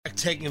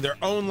taking their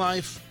own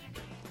life.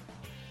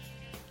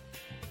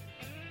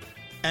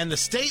 And the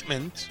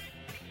statement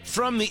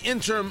from the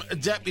interim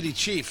deputy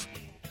chief,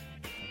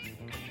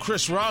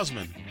 Chris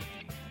Rosman.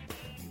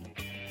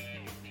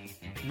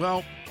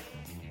 Well,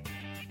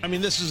 I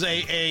mean, this is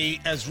a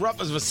as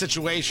rough of a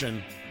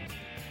situation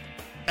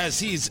as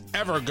he's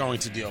ever going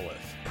to deal with.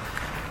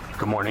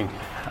 Good morning.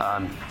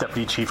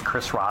 Deputy Chief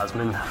Chris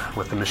Rosman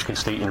with the Michigan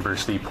State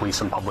University Police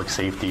and Public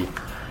Safety.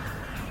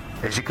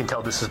 As you can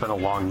tell, this has been a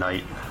long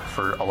night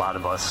for a lot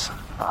of us.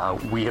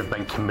 We have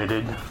been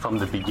committed from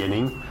the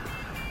beginning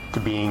to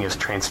being as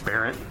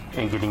transparent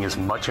and getting as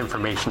much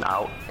information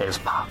out as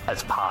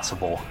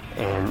possible.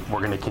 And we're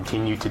going to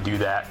continue to do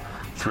that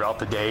throughout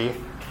the day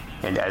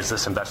and as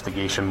this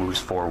investigation moves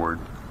forward.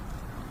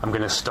 I'm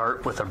going to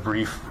start with a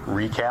brief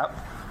recap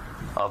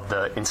of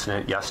the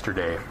incident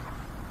yesterday.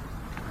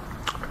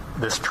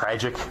 This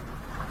tragic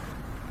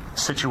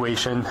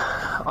situation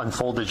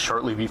unfolded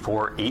shortly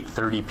before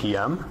 8:30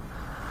 p.m.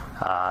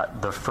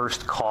 The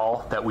first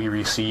call that we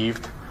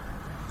received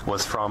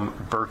was from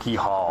Berkey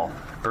Hall.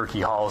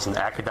 Berkey Hall is an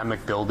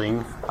academic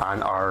building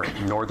on our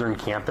northern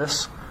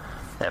campus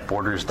that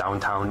borders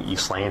downtown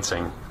East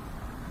Lansing.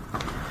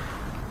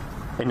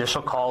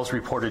 Initial calls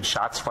reported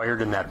shots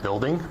fired in that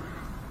building,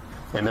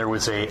 and there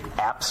was an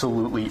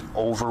absolutely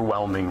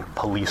overwhelming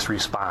police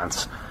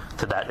response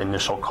to that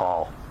initial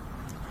call.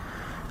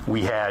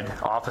 We had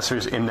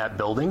officers in that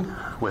building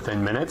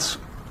within minutes,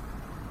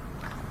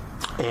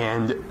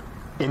 and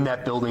in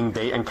that building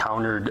they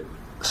encountered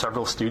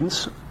several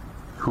students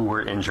who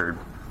were injured.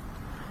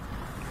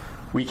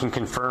 We can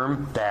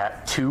confirm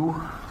that 2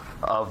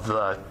 of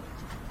the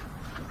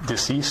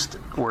deceased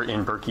were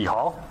in Berkey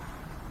Hall,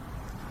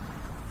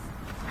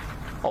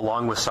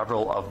 along with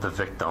several of the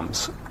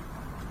victims.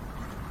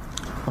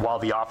 While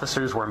the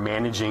officers were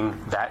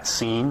managing that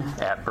scene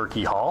at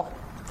Berkey Hall,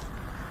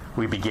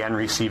 we began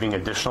receiving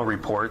additional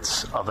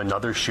reports of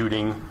another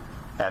shooting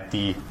at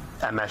the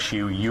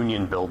MSU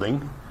Union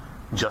building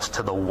just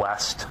to the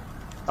west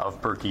of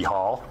Berkey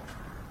Hall,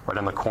 right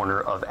on the corner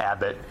of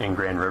Abbott and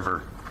Grand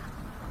River.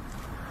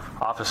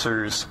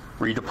 Officers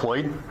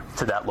redeployed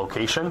to that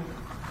location,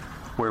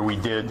 where we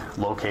did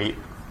locate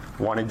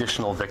 1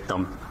 additional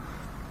victim.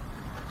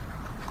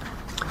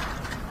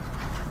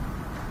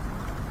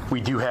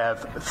 We do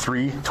have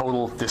 3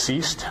 total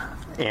deceased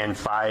and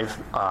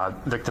 5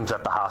 victims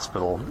at the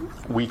hospital.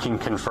 We can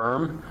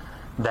confirm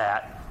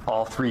that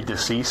all 3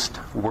 deceased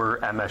were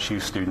MSU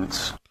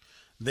students.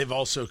 They've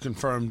also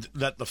confirmed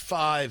that the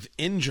 5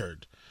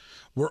 injured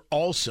were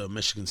also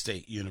Michigan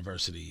State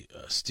University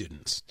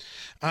students.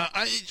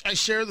 I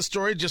share the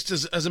story just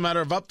as a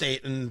matter of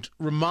update and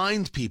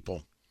remind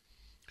people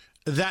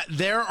that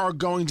there are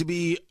going to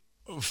be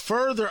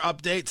further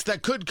updates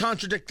that could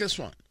contradict this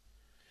one.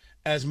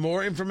 As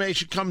more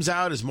information comes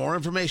out, as more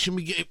information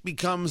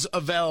becomes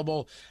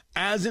available,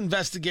 as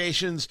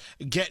investigations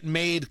get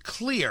made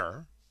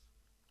clear,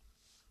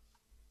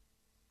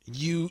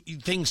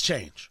 things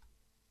change.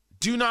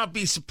 Do not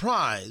be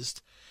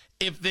surprised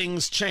if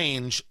things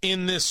change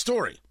in this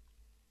story.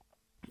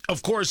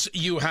 Of course,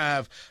 you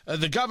have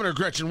the governor,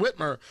 Gretchen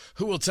Whitmer,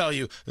 who will tell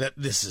you that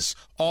this is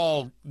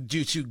all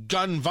due to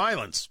gun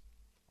violence.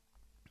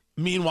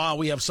 Meanwhile,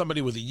 we have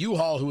somebody with a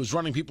U-Haul who is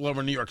running people over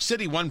in New York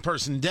City, 1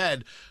 person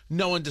dead.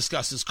 No one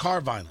discusses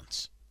car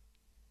violence.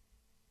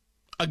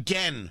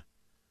 Again,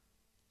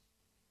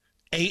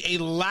 a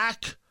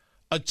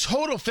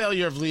total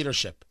failure of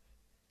leadership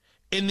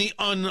in the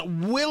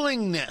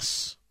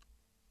unwillingness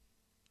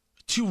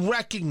to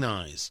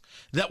recognize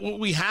that what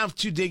we have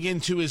to dig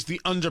into is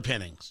the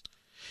underpinnings.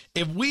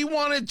 If we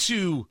wanted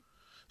to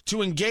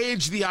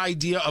engage the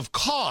idea of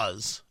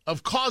causes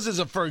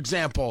of, for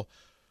example,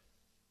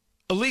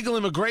 illegal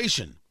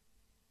immigration,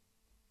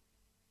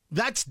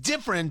 that's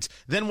different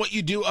than what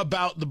you do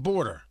about the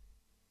border.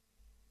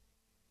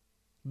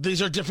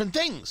 These are different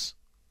things.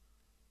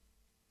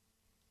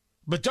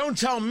 But don't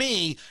tell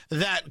me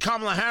that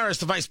Kamala Harris,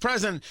 the vice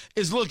president,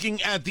 is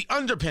looking at the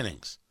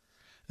underpinnings.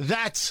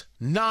 That's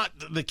not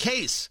the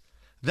case.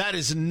 That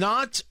is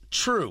not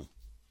true.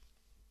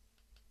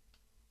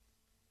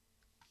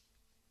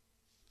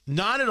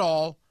 Not at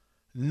all,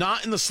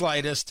 not in the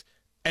slightest,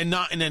 and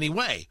not in any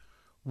way.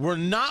 We're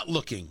not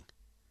looking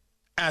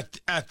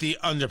at the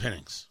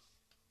underpinnings.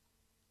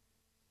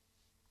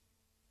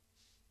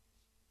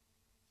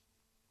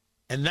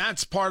 And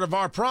that's part of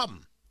our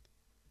problem.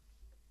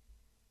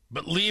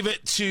 But leave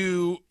it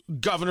to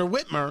Governor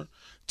Whitmer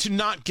to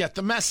not get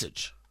the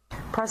message.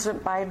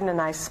 President Biden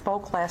and I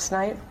spoke last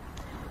night.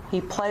 He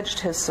pledged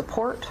his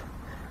support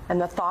and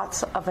the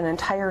thoughts of an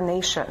entire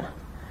nation.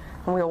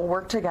 And we will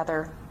work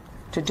together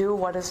to do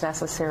what is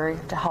necessary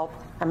to help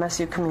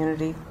MSU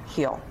community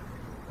heal.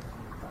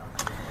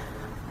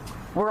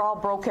 We're all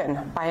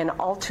broken by an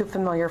all too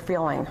familiar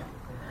feeling.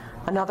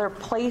 Another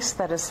place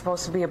that is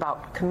supposed to be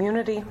about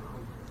community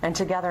and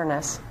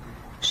togetherness,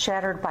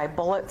 shattered by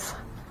bullets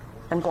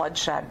and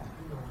bloodshed.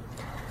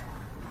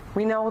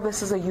 We know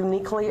this is a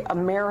uniquely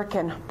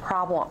American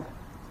problem.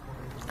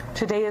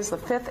 Today is the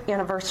 5th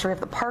anniversary of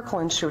the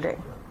Parkland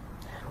shooting,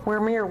 We're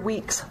mere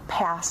weeks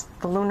past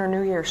the Lunar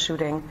New Year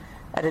shooting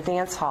at a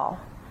dance hall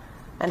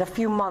and a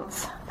few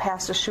months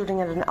past a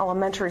shooting at an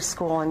elementary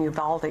school in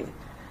Uvalde.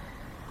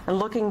 And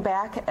looking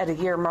back at a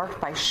year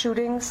marked by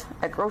shootings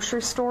at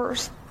grocery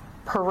stores,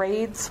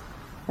 parades,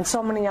 and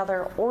so many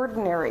other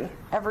ordinary,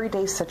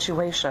 everyday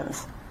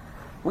situations,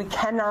 we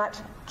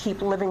cannot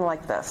keep living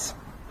like this.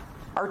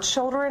 Our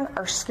children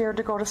are scared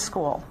to go to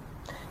school.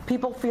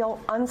 People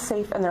feel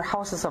unsafe in their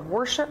houses of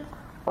worship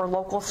or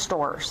local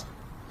stores.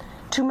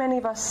 Too many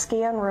of us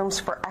scan rooms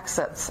for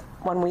exits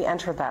when we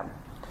enter them.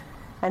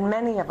 And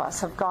many of us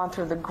have gone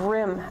through the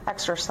grim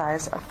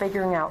exercise of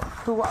figuring out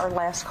who our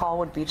last call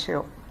would be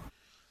to.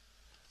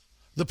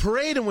 The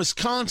parade in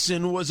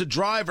Wisconsin was a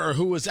driver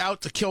who was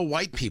out to kill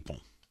white people.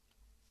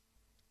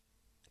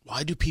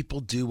 Why do people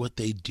do what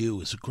they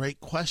do is a great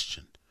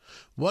question.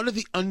 What are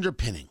the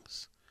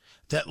underpinnings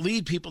that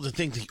lead people to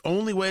think the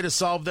only way to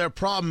solve their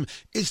problem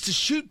is to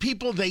shoot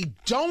people they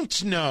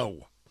don't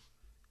know?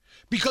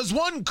 Because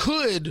one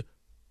could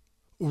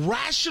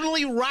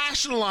rationally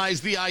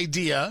rationalize the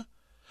idea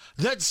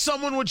that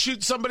someone would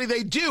shoot somebody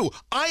they do.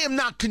 I am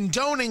not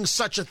condoning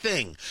such a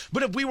thing.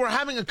 But if we were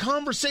having a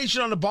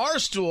conversation on a bar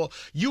stool,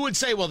 you would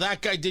say, well, that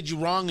guy did you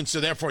wrong, and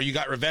so therefore you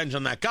got revenge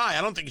on that guy.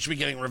 I don't think you should be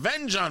getting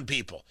revenge on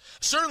people.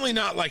 Certainly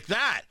not like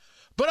that.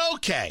 But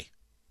okay,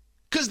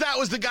 because that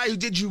was the guy who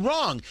did you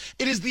wrong.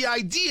 It is the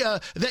idea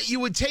that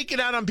you would take it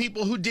out on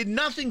people who did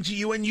nothing to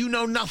you and you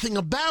know nothing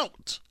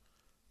about.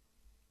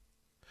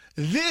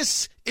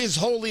 This is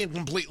wholly and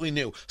completely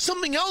new.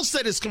 Something else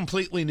that is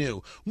completely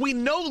new. We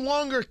no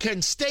longer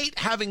can state,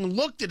 having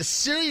looked at a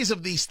series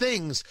of these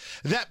things,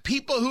 that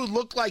people who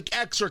look like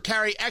X or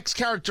carry X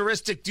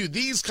characteristic do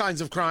these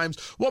kinds of crimes,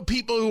 while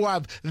people who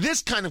have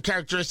this kind of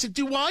characteristic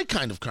do Y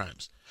kind of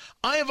crimes.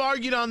 I have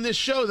argued on this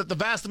show that the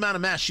vast amount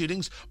of mass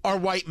shootings are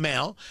white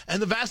male,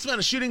 and the vast amount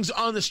of shootings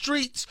on the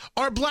streets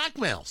are black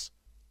males.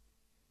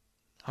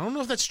 I don't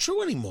know if that's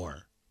true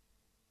anymore.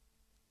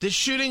 This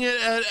shooting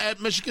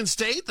at Michigan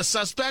State, the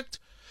suspect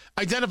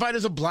identified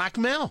as a black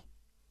male.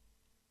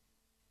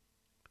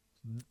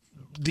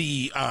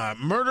 The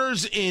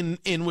murders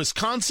in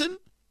Wisconsin,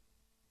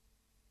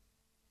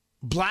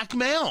 black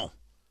male.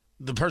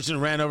 The person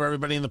who ran over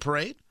everybody in the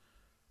parade.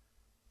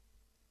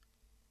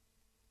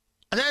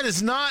 And that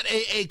is not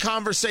a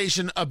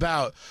conversation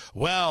about,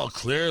 well,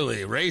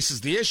 clearly race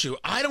is the issue.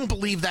 I don't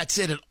believe that's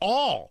it at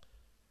all.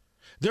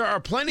 There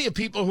are plenty of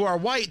people who are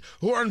white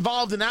who are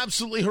involved in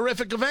absolutely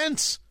horrific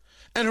events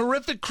and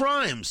horrific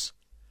crimes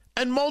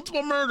and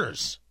multiple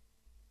murders.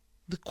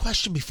 The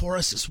question before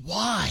us is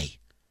why?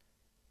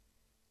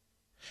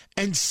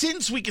 And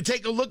since we could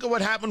take a look at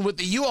what happened with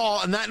the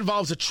U-Haul, and that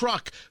involves a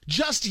truck,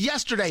 just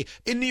yesterday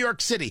in New York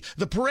City,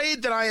 the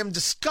parade that I am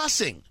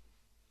discussing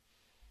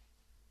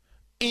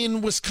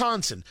in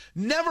Wisconsin,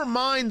 never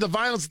mind the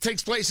violence that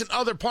takes place in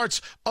other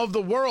parts of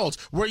the world,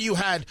 where you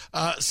had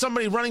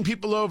somebody running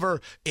people over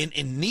in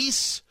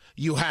Nice,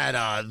 you had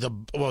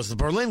the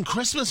Berlin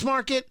Christmas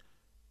market,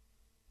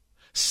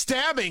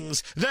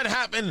 stabbings that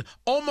happen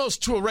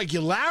almost to a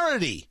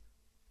regularity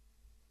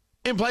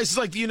in places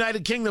like the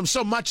United Kingdom,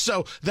 so much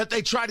so that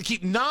they try to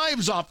keep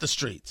knives off the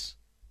streets.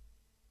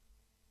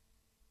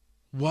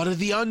 What are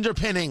the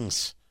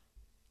underpinnings?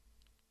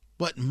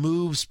 What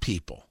moves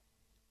people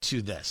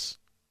to this?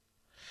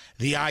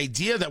 The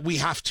idea that we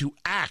have to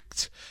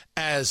act,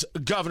 as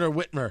Governor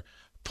Whitmer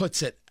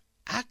puts it,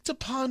 act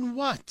upon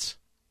what?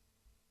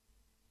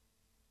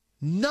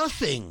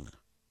 Nothing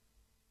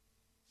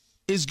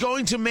is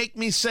going to make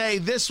me say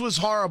this was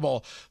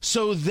horrible,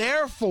 so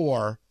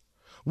therefore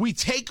we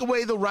take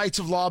away the rights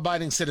of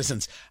law-abiding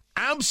citizens.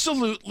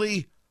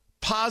 Absolutely,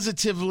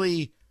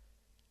 positively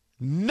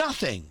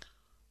nothing.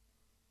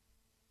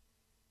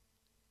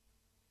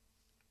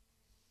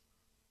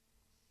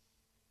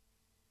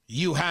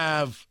 You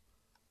have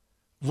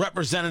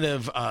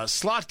Representative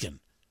Slotkin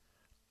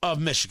of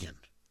Michigan.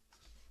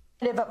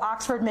 Of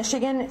Oxford,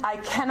 Michigan, I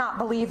cannot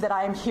believe that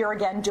I am here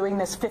again doing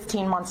this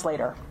 15 months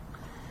later.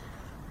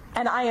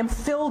 And I am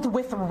filled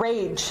with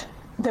rage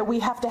that we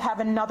have to have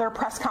another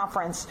press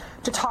conference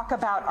to talk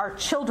about our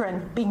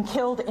children being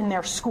killed in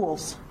their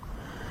schools.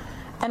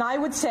 And I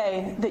would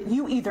say that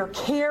you either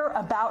care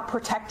about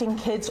protecting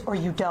kids or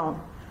you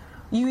don't.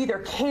 You either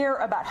care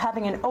about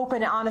having an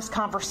open, honest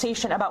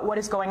conversation about what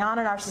is going on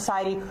in our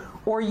society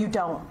or you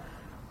don't.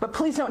 But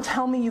please don't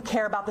tell me you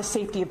care about the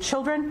safety of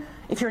children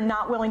if you're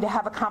not willing to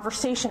have a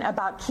conversation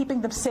about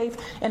keeping them safe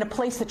in a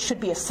place that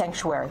should be a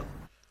sanctuary.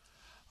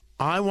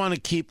 I want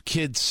to keep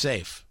kids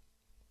safe.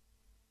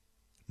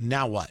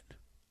 Now what?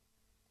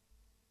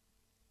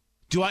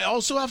 Do I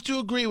also have to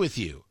agree with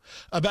you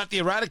about the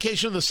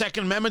eradication of the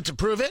Second Amendment to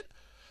prove it?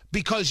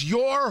 Because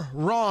you're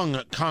wrong,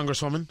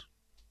 Congresswoman.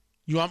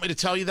 You want me to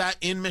tell you that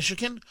in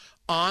Michigan,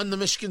 on the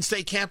Michigan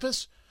State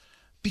campus?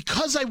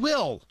 Because I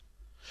will.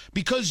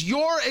 Because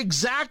your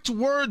exact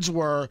words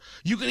were,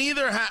 you can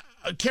either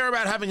care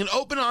about having an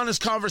open,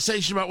 honest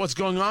conversation about what's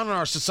going on in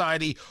our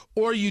society,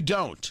 or you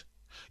don't.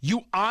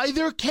 You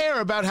either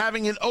care about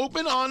having an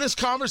open, honest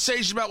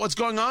conversation about what's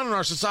going on in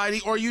our society,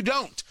 or you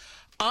don't.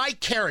 I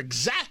care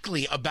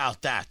exactly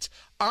about that.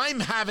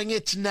 I'm having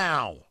it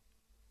now.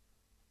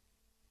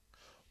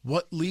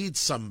 What leads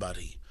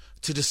somebody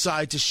to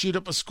decide to shoot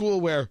up a school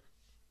where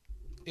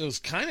it was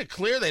kind of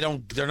clear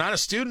they're not a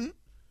student?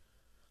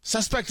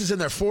 Suspect is in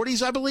their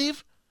 40s, I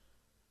believe.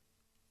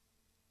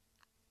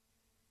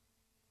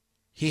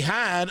 He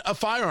had a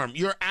firearm.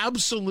 You're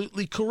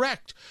absolutely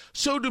correct.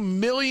 So do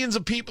millions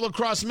of people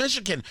across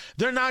Michigan.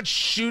 They're not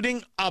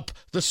shooting up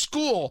the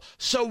school.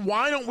 So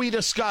why don't we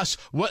discuss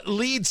what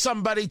leads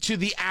somebody to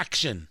the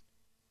action?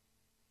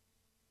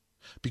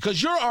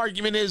 Because your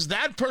argument is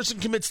that person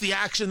commits the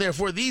action,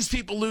 therefore these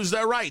people lose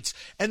their rights.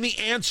 And the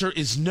answer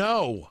is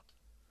no.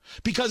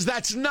 Because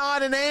that's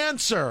not an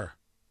answer.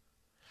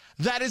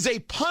 That is a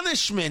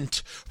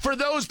punishment for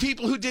those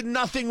people who did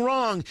nothing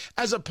wrong,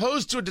 as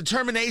opposed to a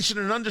determination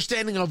and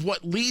understanding of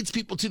what leads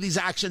people to these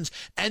actions,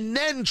 and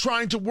then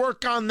trying to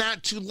work on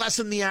that to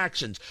lessen the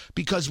actions,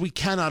 because we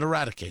cannot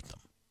eradicate them.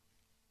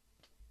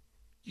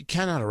 You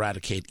cannot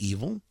eradicate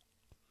evil.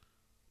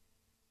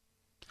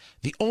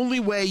 The only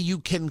way you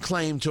can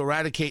claim to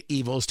eradicate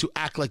evil is to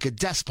act like a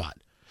despot.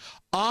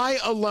 I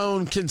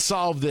alone can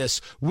solve this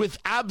with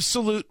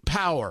absolute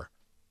power.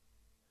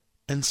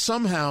 And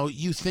somehow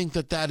you think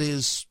that that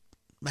is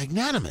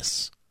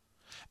magnanimous,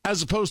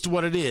 as opposed to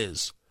what it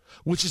is,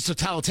 which is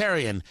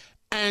totalitarian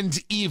and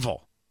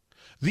evil.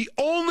 The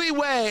only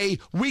way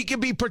we can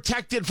be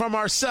protected from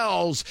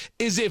ourselves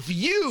is if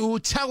you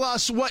tell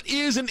us what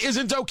is and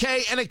isn't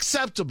okay and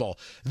acceptable.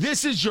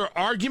 This is your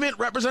argument,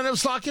 Representative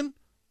Slotkin?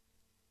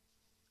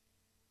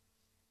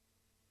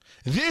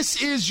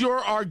 This is your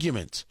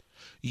argument.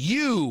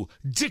 You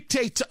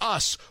dictate to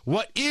us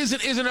what is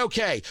and isn't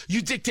okay.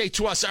 You dictate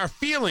to us our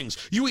feelings.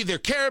 You either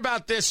care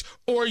about this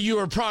or you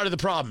are part of the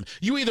problem.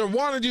 You either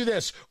want to do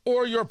this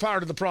or you're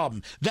part of the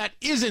problem. That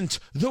isn't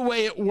the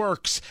way it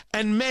works.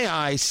 And may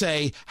I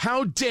say,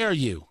 how dare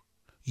you?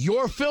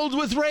 You're filled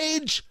with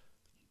rage?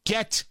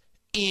 Get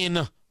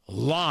in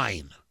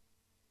line.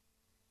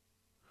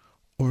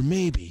 Or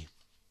maybe,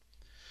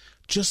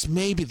 just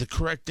maybe the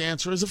correct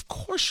answer is, of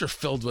course you're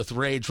filled with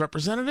rage,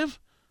 Representative.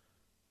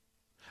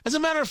 As a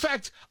matter of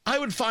fact, I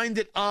would find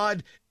it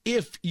odd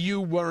if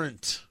you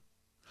weren't.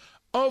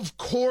 Of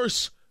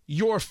course,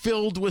 you're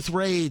filled with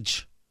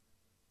rage.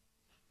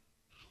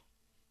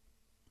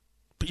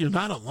 But you're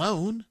not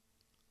alone.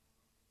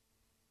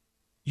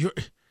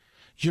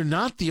 You're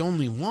not the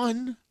only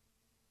one.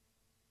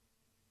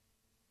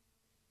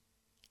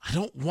 I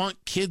don't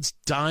want kids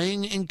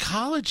dying in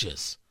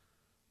colleges.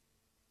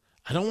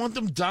 I don't want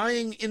them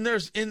dying in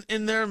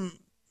their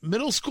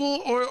middle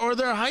school or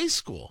their high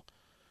school.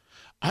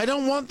 I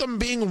don't want them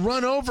being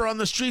run over on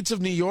the streets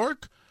of New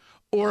York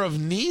or of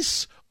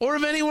Nice or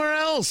of anywhere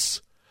else,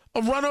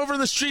 or run over in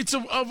the streets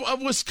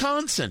of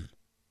Wisconsin.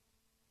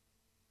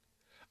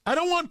 I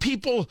don't want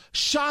people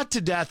shot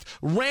to death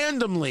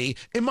randomly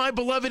in my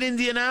beloved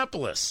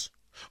Indianapolis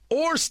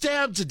or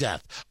stabbed to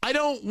death. I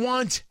don't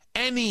want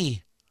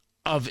any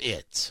of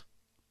it.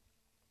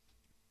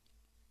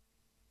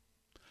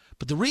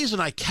 But the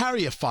reason I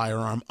carry a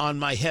firearm on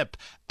my hip,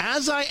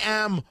 as I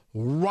am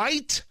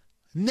right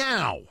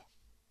now,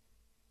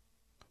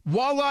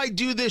 while I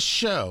do this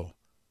show,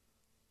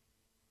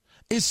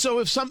 is so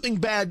if something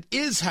bad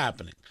is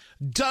happening,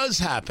 does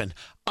happen,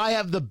 I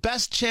have the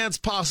best chance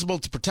possible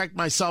to protect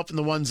myself and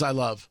the ones I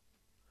love.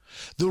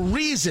 The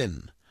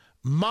reason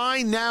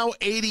my now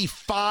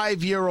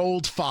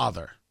 85-year-old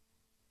father,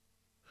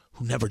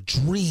 who never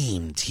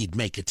dreamed he'd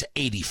make it to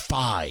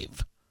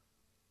 85,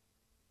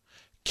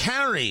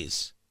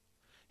 carries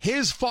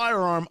his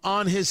firearm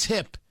on his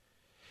hip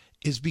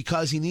is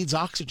because he needs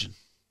oxygen.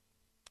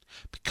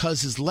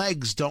 Because his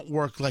legs don't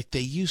work like they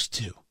used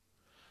to.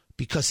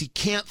 Because he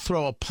can't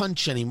throw a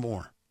punch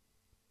anymore.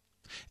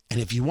 And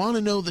if you want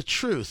to know the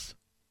truth,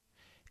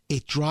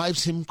 it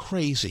drives him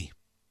crazy.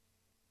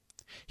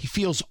 He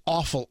feels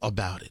awful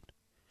about it.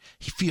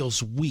 He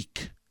feels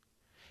weak.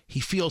 He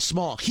feels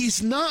small.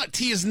 He's not.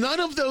 He is none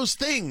of those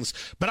things.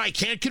 But I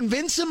can't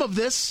convince him of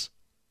this.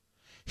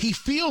 He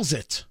feels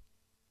it.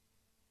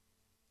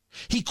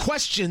 He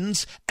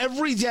questions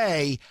every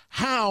day,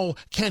 how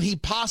can he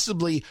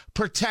possibly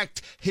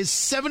protect his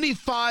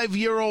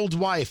 75-year-old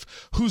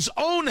wife, whose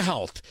own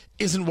health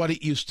isn't what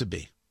it used to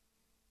be?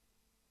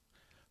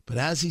 But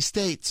as he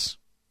states,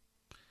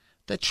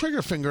 that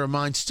trigger finger of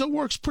mine still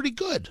works pretty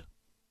good.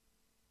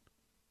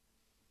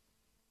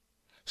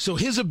 So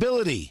his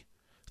ability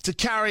to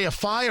carry a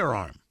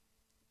firearm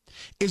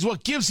is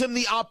what gives him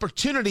the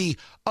opportunity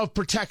of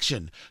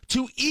protection,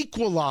 to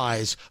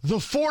equalize the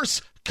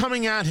force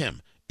coming at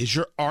him. Is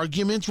your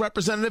argument,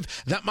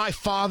 Representative, that my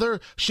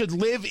father should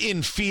live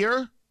in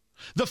fear?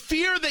 The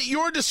fear that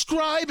you're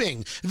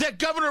describing, that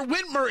Governor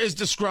Whitmer is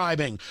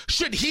describing,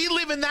 should he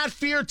live in that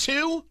fear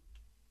too?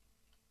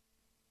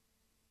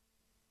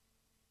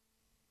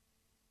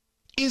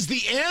 Is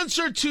the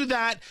answer to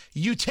that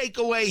you take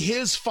away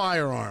his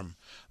firearm?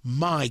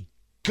 My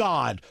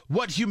God,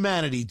 what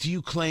humanity do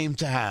you claim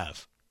to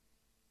have?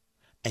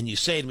 And you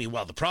say to me,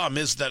 well, the problem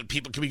is that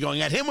people could be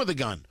going at him with a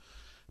gun.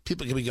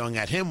 People can be going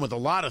at him with a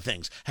lot of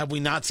things. Have we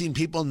not seen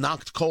people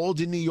knocked cold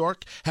in New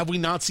York? Have we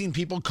not seen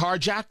people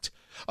carjacked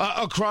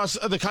across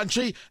the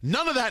country?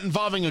 None of that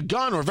involving a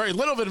gun, or very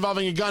little of it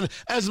involving a gun,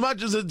 as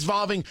much as it's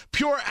involving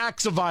pure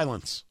acts of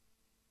violence.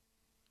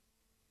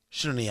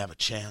 Shouldn't he have a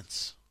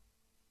chance?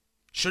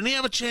 Shouldn't he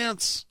have a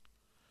chance?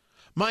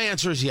 My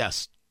answer is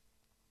yes.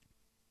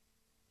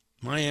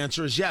 My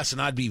answer is yes,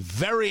 and I'd be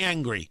very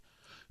angry.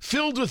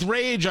 Filled with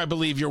rage, I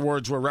believe your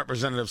words were,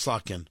 Representative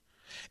Slotkin,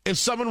 if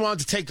someone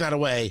wanted to take that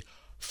away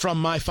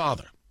from my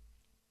father.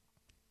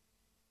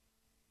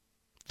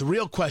 The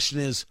real question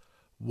is,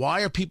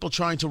 why are people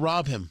trying to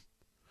rob him?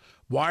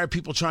 Why are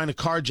people trying to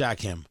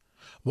carjack him?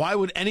 Why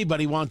would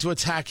anybody want to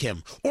attack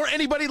him or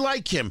anybody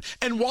like him?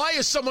 And why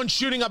is someone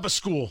shooting up a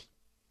school?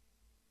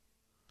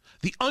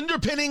 The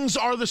underpinnings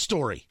are the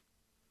story.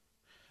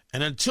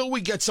 And until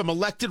we get some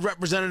elected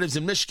representatives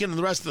in Michigan and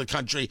the rest of the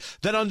country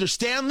that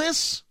understand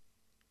this,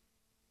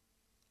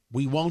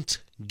 we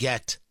won't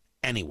get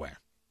anywhere.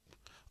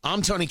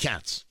 I'm Tony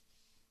Katz.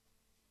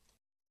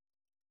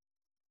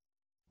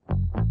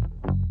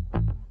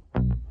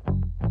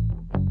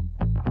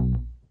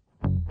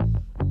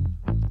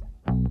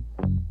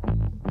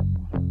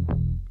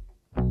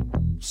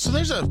 So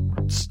there's a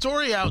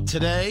story out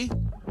today.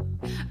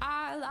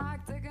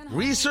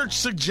 Research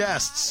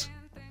suggests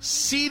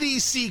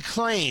CDC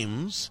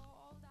claims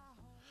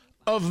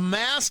of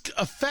mask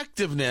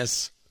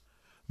effectiveness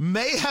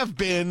may have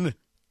been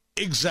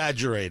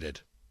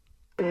exaggerated.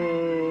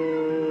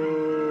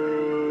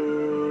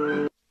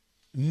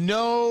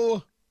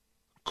 No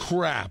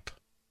crap.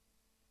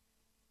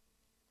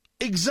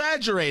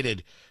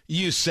 Exaggerated,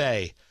 you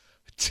say.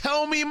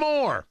 Tell me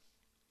more.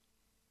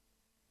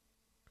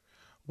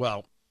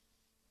 Well,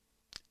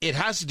 it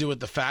has to do with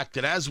the fact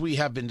that, as we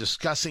have been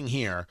discussing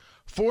here,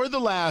 for the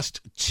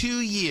last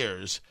 2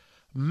 years,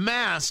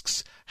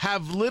 masks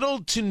have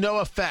little to no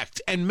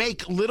effect and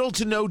make little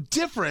to no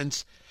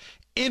difference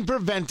in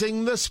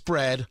preventing the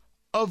spread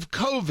of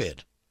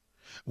COVID.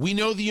 We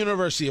know the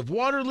University of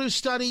Waterloo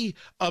study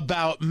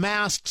about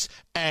masks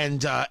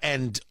and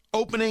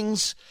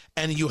openings,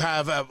 and you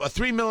have a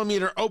 3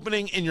 millimeter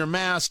opening in your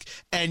mask,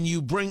 and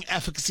you bring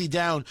efficacy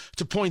down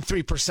to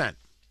 0.3%.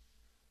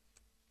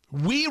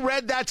 We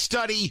read that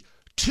study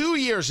 2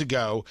 years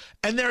ago,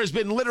 and there has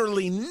been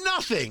literally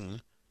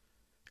nothing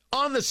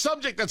on the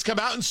subject that's come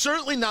out, and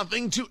certainly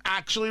nothing to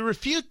actually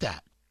refute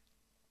that.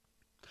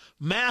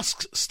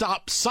 Masks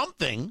stop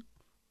something,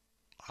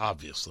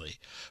 obviously,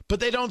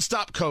 but they don't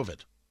stop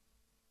COVID.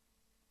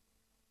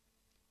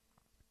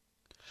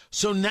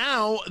 So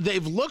now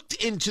they've looked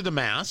into the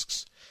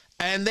masks,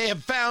 and they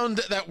have found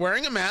that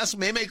wearing a mask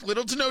may make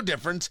little to no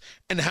difference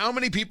in how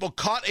many people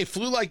caught a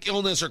flu-like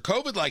illness or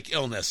COVID-like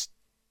illness.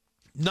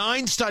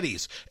 9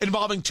 studies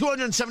involving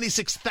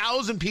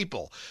 276,000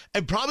 people,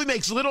 and probably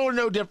makes little or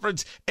no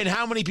difference in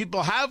how many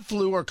people have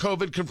flu or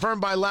COVID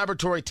confirmed by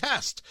laboratory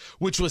test,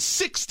 which was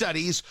 6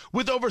 studies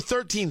with over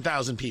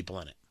 13,000 people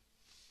in it.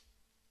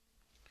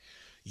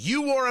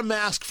 You wore a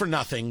mask for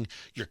nothing.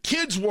 Your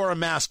kids wore a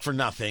mask for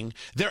nothing.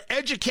 Their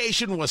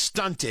education was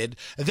stunted.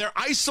 Their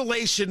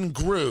isolation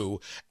grew.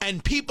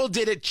 And people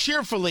did it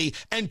cheerfully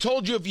and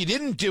told you if you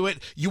didn't do it,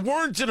 you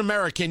weren't an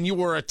American, you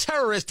were a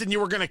terrorist, and you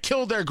were going to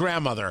kill their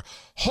grandmother.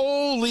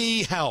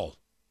 Holy hell.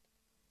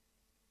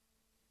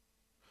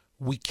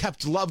 We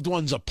kept loved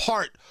ones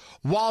apart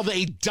while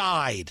they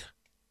died.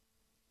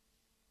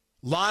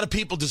 A lot of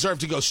people deserve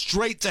to go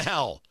straight to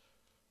hell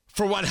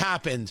for what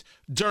happened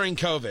during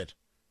COVID.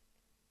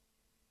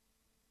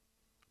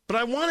 But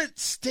I want it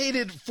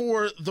stated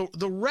for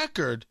the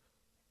record,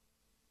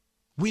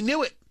 we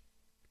knew it.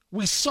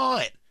 We saw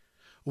it.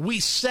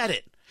 We said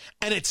it.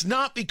 And it's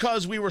not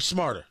because we were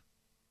smarter.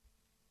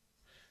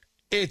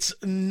 It's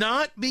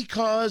not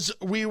because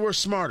we were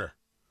smarter.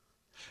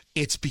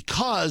 It's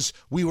because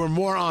we were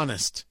more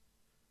honest.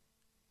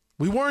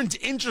 We weren't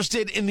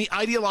interested in the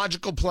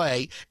ideological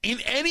play in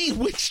any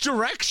which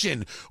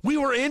direction. We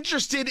were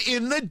interested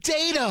in the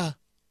data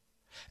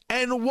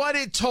and what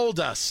it told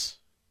us.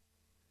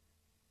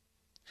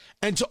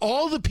 And to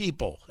all the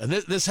people, and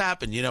this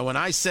happened, you know, when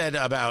I said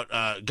about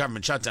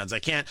government shutdowns,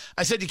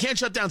 I said you can't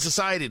shut down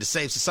society to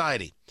save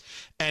society.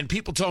 And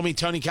people told me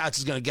Tony Katz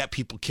is going to get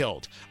people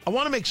killed. I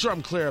want to make sure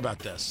I'm clear about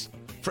this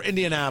for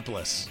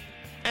Indianapolis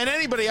and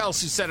anybody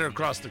else who said it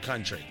across the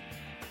country.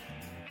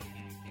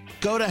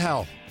 Go to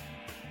hell.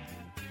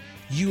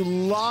 You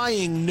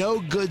lying, no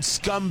good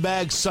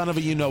scumbag son of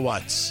a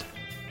you-know-whats.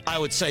 I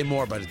would say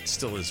more, but it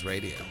still is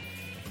radio.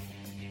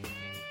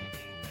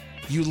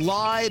 You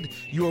lied.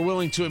 You were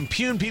willing to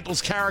impugn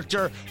people's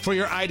character for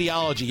your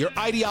ideology. Your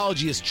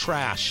ideology is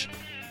trash.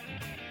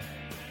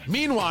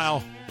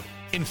 Meanwhile,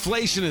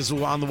 inflation is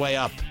on the way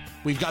up.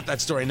 We've got that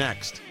story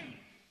next.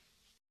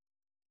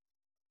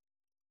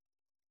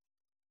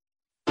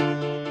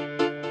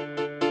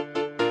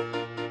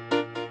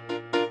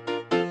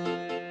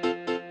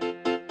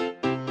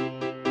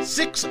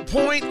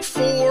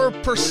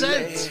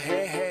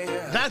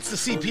 $6.4%. That's the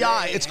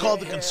CPI. It's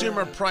called the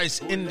Consumer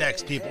Price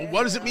Index, people.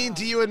 What does it mean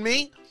to you and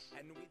me?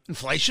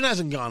 Inflation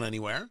hasn't gone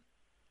anywhere.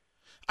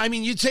 I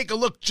mean, you take a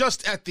look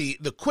just at the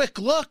quick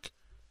look.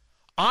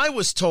 I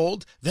was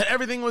told that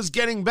everything was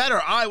getting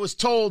better. I was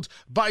told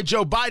by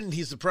Joe Biden,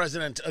 he's the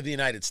president of the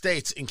United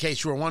States, in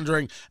case you were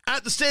wondering,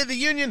 at the State of the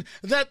Union,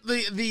 that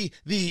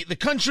the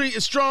country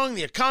is strong,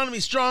 the economy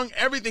is strong,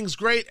 everything's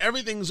great,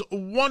 everything's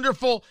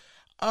wonderful.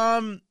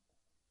 I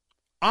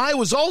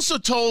was also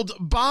told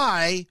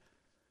by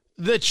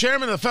the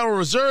chairman of the Federal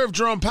Reserve,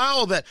 Jerome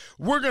Powell, that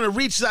we're going to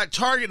reach that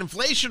target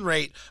inflation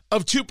rate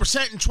of 2%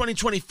 in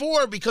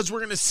 2024 because we're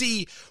going to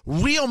see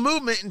real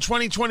movement in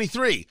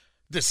 2023.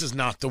 This is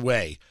not the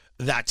way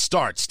that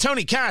starts.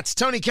 Tony Katz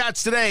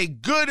today.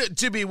 Good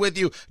to be with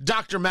you.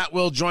 Dr. Matt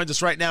Will joins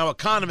us right now,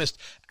 economist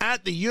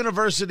at the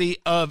University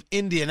of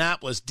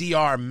Indianapolis.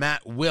 Dr.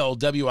 Matt Will,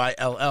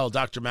 W-I-L-L,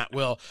 Dr. Matt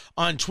Will.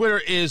 On Twitter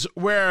is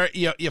where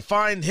you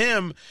find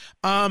him.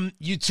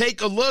 You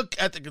take a look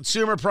at the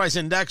Consumer Price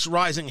Index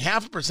rising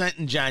 0.5%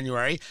 in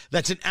January.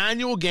 That's an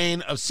annual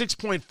gain of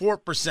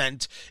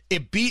 6.4%.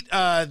 It beat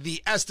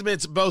the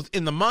estimates both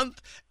in the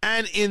month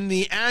and in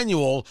the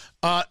annual.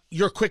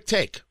 Your quick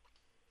take.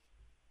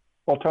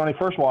 Well, Tony,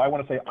 first of all, I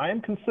want to say I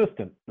am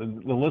consistent. The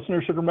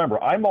listeners should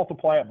remember, I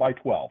multiply it by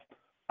 12.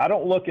 I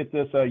don't look at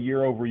this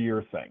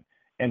year-over-year thing.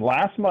 And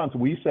last month,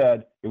 we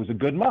said it was a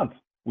good month.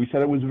 We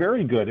said it was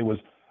very good. It was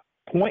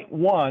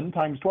 0.1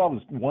 times 12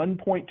 is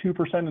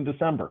 1.2% in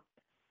December.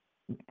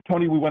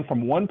 Tony, we went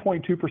from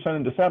 1.2%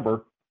 in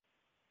December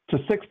to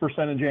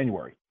 6% in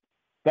January.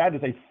 That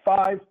is a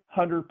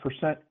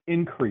 500%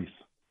 increase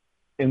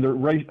in the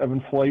rate of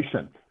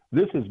inflation.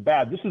 This is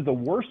bad. This is the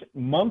worst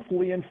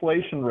monthly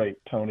inflation rate,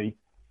 Tony,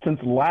 since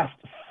last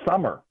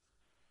summer.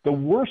 The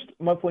worst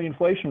monthly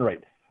inflation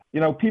rate. You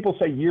know, people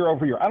say year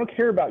over year. I don't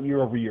care about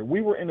year over year.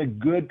 We were in a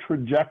good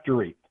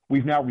trajectory.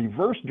 We've now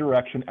reversed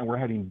direction, and we're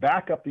heading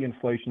back up the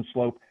inflation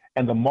slope,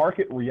 and the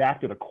market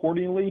reacted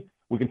accordingly.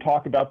 We can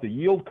talk about the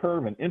yield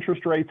curve and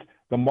interest rates.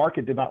 The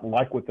market did not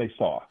like what they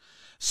saw.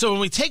 So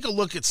when we take a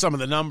look at some of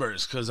the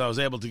numbers, because I was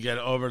able to get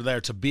over there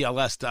to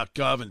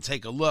BLS.gov and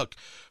take a look,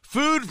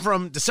 food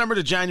from December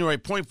to January,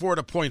 0.4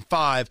 to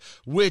 0.5,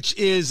 which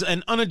is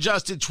an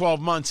unadjusted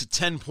 12 months at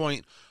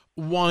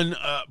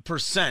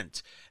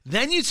 10.1%.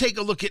 Then you take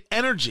a look at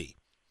energy.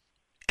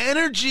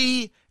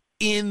 Energy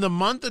in the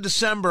month of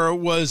December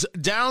was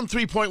down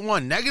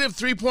 3.1, negative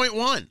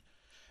 3.1.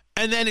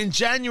 And then in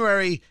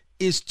January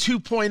is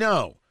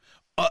 2.0.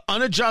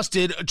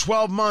 Unadjusted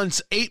 12 months,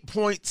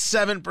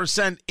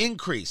 8.7%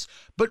 increase.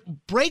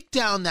 But break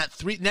down that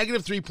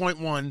negative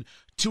 3.1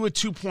 to a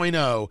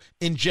 2.0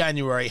 in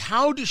January.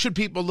 How should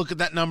people look at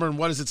that number, and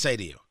what does it say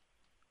to you?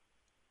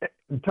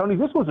 Tony,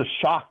 this was a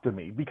shock to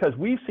me because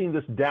we've seen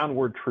this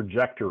downward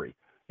trajectory.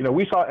 You know,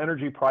 we saw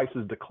energy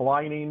prices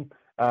declining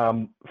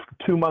 2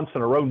 months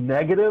in a row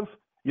negative.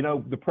 You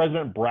know, the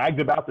president bragged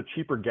about the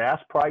cheaper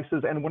gas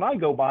prices. And when I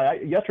go by,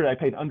 yesterday I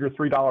paid under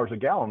 $3 a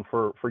gallon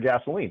for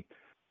gasoline.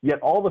 Yet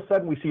all of a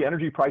sudden we see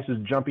energy prices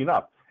jumping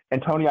up.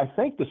 And Tony, I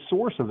think the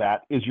source of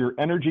that is your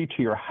energy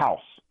to your house.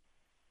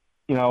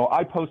 You know,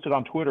 I posted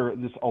on Twitter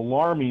this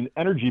alarming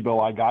energy bill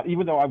I got.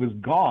 Even though I was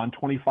gone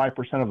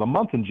 25% of the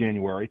month in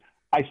January,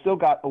 I still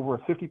got over a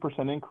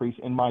 50% increase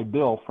in my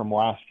bill from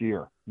last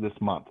year this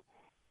month.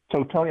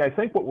 So, Tony, I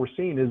think what we're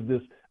seeing is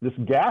this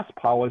gas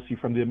policy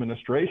from the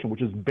administration,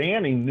 which is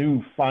banning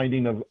new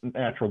finding of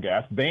natural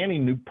gas,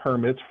 banning new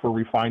permits for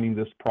refining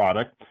this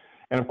product,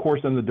 and, of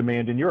course, then the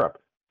demand in Europe.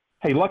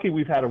 Hey, lucky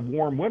we've had a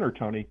warm winter,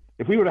 Tony.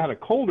 If we would have had a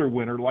colder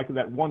winter like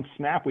that one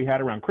snap we had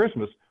around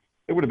Christmas,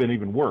 it would have been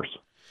even worse.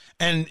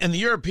 And the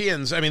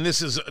Europeans, I mean,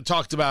 this is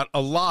talked about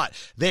a lot.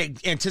 They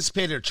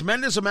anticipated a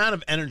tremendous amount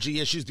of energy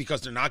issues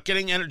because they're not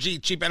getting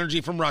cheap energy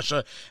from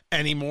Russia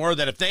anymore,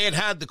 that if they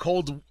had the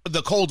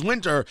cold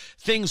winter,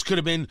 things could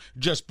have been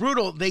just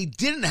brutal. They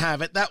didn't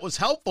have it. That was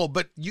helpful.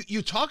 But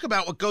you talk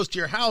about what goes to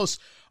your house.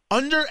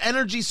 Under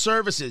energy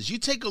services, you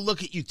take a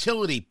look at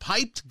utility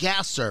piped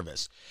gas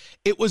service.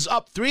 It was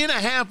up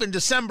 3.5 in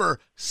December,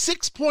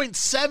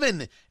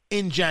 6.7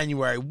 in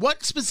January.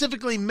 What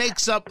specifically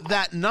makes up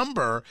that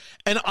number?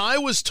 And I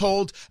was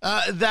told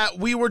that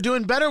we were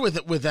doing better with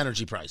it with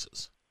energy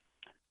prices.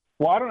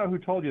 Well, I don't know who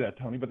told you that,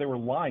 Tony, but they were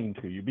lying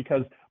to you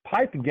because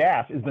piped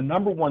gas is the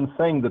number one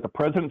thing that the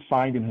president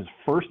signed in his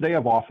first day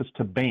of office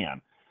to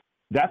ban.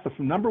 That's the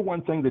number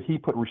one thing that he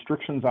put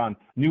restrictions on: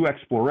 new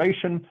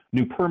exploration,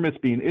 new permits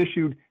being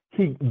issued.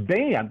 He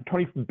banned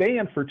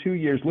for 2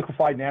 years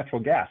liquefied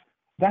natural gas.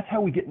 That's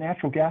how we get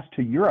natural gas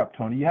to Europe,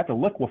 Tony. You have to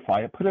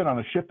liquefy it, put it on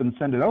a ship, and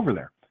send it over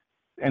there.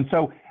 And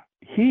so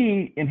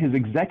he, in his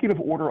executive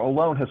order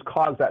alone, has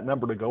caused that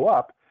number to go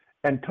up.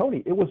 And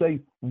Tony, it was a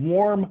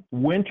warm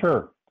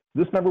winter.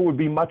 This number would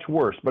be much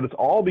worse, but it's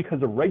all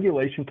because of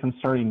regulation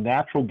concerning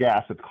natural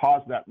gas that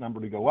caused that number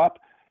to go up,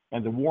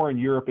 and the war in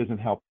Europe isn't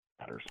helping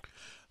matters.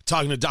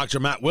 Talking to Dr.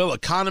 Matt Will,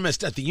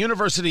 economist at the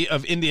University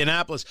of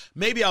Indianapolis.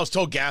 Maybe I was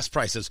told gas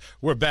prices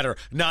were better,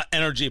 not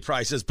energy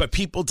prices, but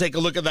people take a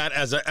look at that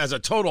as a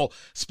total.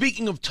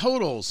 Speaking of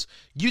totals,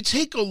 you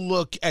take a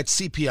look at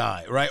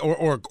CPI, right,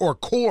 or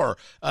core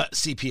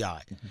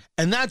CPI,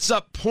 and that's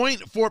up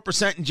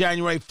 0.4% in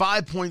January,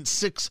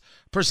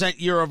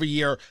 5.6% year over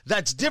year.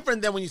 That's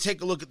different than when you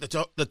take a look at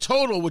the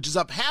total, which is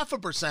up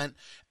 0.5%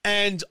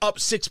 and up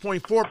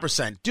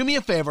 6.4%. Do me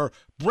a favor,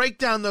 break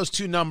down those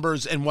two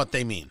numbers and what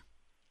they mean.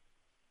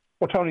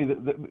 Well, Tony,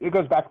 it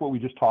goes back to what we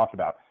just talked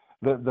about.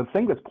 The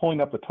thing that's pulling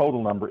up the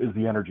total number is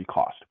the energy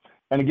cost.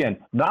 And again,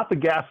 not the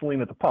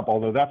gasoline at the pump,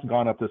 although that's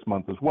gone up this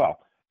month as well.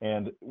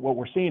 And what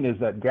we're seeing is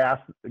that gas,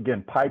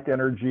 again, piped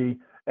energy,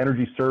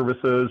 energy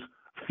services,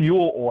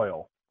 fuel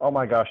oil. Oh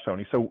my gosh,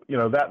 Tony. So,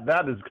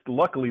 that is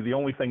luckily the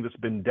only thing that's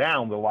been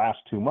down the last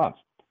 2 months.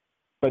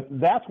 But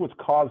that's what's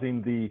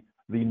causing the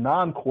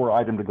non-core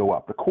item to go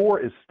up. The core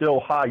is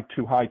still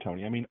too high,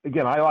 Tony. I mean,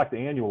 again, I like to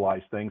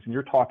annualize things, and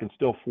you're talking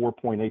still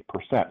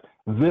 4.8%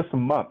 this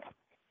month.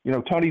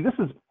 Tony,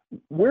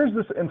 where's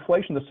this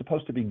inflation that's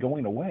supposed to be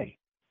going away?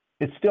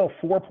 It's still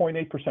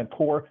 4.8%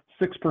 core,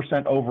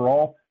 6%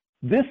 overall.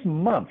 This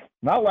month,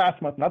 not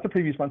last month, not the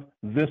previous month,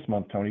 this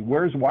month, Tony,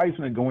 why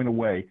isn't it going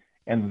away?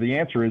 And the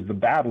answer is the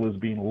battle is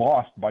being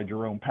lost by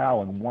Jerome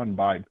Powell and won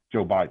by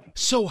Joe Biden.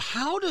 So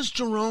how does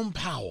Jerome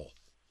Powell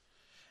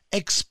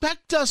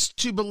expect us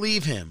to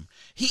believe him?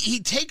 He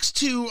takes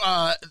to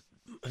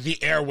the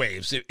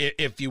airwaves,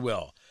 if you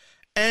will,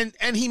 and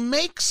he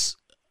makes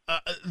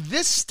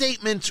this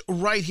statement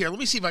right here. Let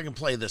me see if I can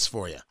play this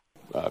for you.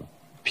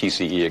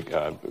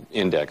 PCE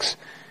index,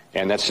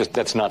 and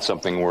that's not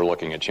something we're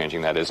looking at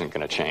changing. That isn't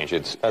going to change.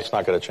 That's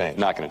not going to change.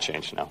 Not going to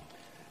change, no.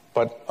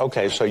 But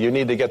okay, so you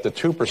need to get to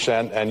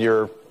 2%, and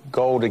your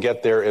goal to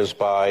get there is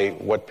by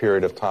what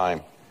period of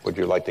time would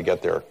you like to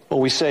get there?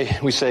 Well, we say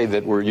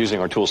that we're using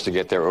our tools to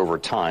get there over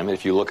time.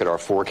 If you look at our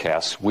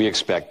forecasts, we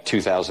expect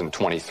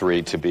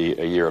 2023 to be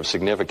a year of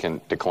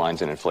significant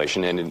declines in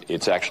inflation, and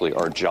it's actually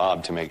our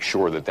job to make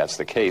sure that that's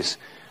the case.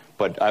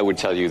 But I would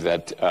tell you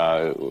that,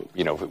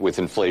 with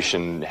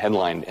inflation,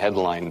 headline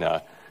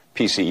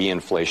PCE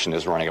inflation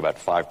is running about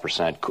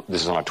 5%.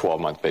 This is on a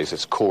 12-month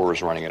basis. Core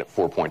is running at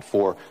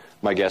 4.4.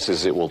 My guess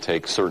is it will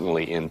take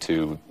certainly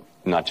into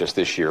not just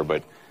this year,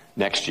 but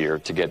next year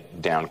to get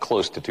down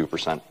close to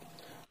 2%.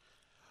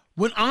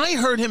 When I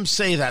heard him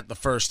say that the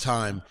first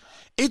time,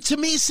 it to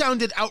me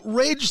sounded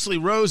outrageously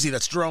rosy.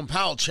 That's Jerome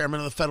Powell,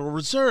 chairman of the Federal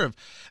Reserve,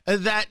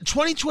 that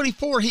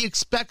 2024 he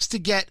expects to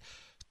get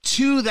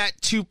to that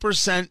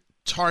 2%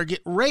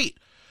 target rate.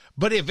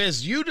 But if,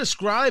 as you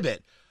describe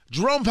it,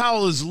 Jerome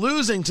Powell is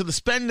losing to the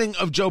spending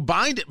of Joe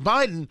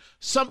Biden,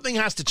 something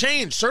has to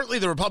change. Certainly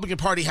the Republican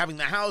Party having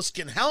the House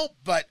can help,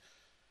 but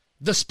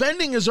the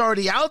spending is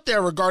already out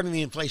there regarding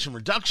the Inflation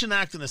Reduction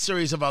Act and a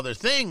series of other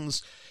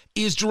things.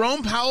 Is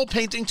Jerome Powell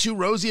painting too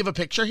rosy of a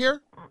picture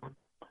here?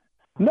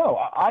 No,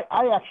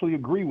 I actually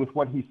agree with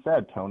what he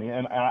said, Tony,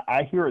 and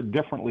I hear it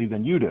differently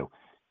than you do.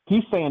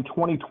 He's saying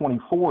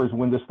 2024 is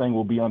when this thing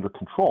will be under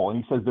control,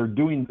 and he says they're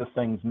doing the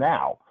things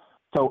now.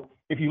 So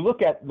if you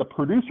look at the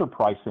producer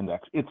price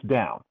index, it's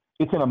down.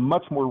 It's in a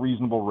much more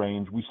reasonable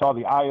range. We saw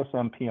the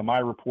ISM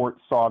PMI report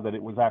saw that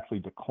it was actually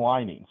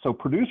declining. So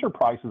producer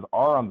prices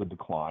are on the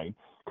decline.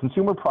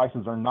 Consumer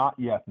prices are not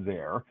yet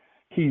there.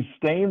 He's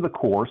staying the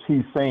course.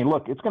 He's saying,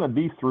 look, it's going to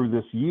be through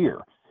this year.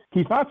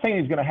 He's not saying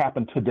it's going to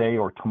happen today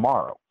or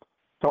tomorrow.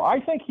 So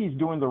I think he's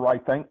doing the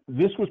right thing.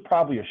 This was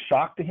probably a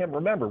shock to him.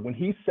 Remember, when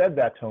he said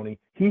that, Tony,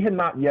 he had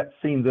not yet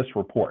seen this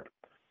report.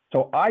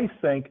 So I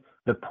think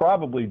that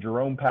probably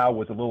Jerome Powell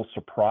was a little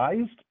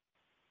surprised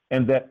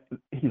and that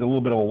he's a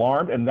little bit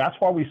alarmed, and that's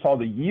why we saw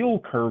the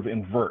yield curve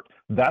invert.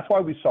 That's why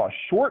we saw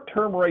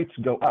short-term rates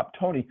go up.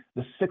 Tony,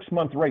 the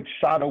 6-month rate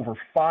shot over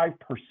 5%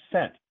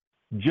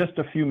 just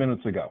a few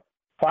minutes ago.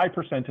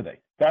 5% today.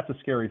 That's a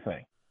scary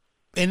thing.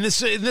 And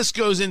this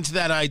goes into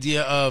that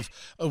idea of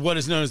what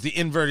is known as the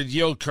inverted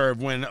yield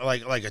curve, when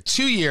like a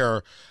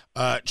 2-year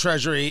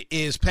Treasury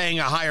is paying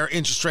a higher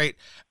interest rate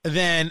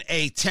than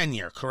a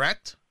 10-year,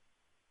 correct?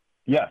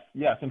 Yes.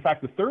 In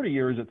fact, the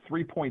 30-year is at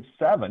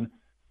 3.7.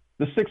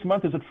 The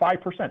 6-month is at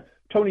 5%.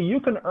 Tony, you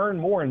can earn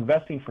more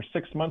investing for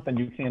 6 months than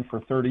you can for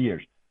 30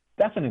 years.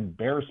 That's an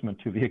embarrassment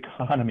to the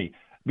economy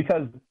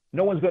because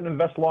no one's going to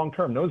invest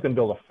long-term. No one's going to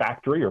build a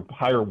factory or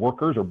hire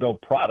workers or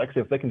build products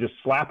if they can just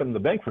slap it in the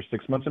bank for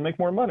 6 months and make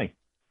more money.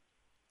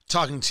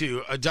 Talking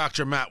to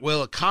Dr. Matt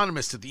Will,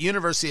 economist at the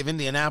University of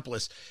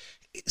Indianapolis.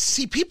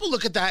 See, people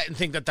look at that and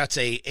think that that's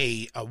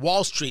a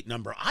Wall Street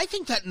number. I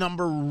think that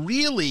number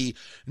really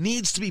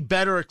needs to be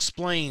better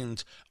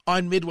explained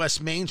on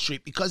Midwest Main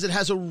Street because it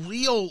has a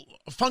real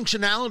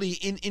functionality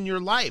in your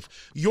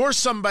life. You're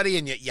somebody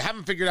and you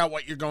haven't figured out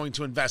what you're going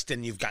to invest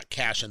in. You've got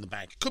cash in the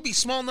bank. It could be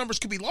small numbers,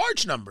 could be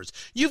large numbers.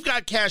 You've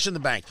got cash in the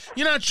bank.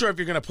 You're not sure if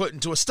you're going to put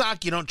into a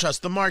stock. You don't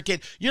trust the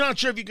market. You're not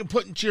sure if you can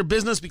put into your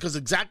business because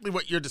exactly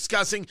what you're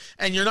discussing,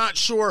 and you're not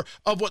sure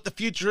of what the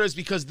future is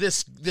because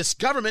this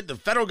government, the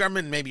federal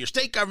government, maybe your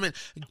state government,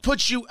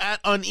 puts you at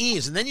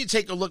unease. And then you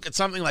take a look at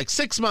something like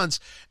 6 months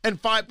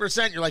and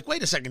 5%. You're like,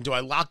 wait a second, do I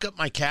lock up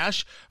my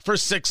cash for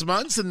 6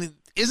 months? And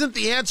isn't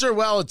the answer,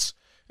 well,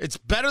 it's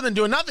better than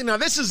doing nothing. Now,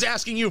 this is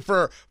asking you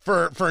for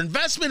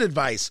investment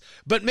advice,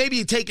 but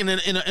maybe taken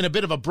in a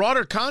bit of a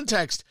broader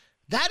context.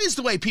 That is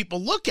the way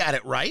people look at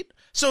it, right?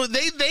 So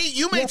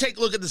you may take a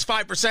look at this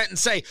 5% and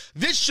say,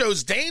 this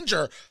shows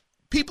danger.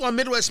 People on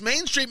Midwest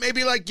Main Street may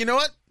be like, you know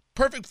what?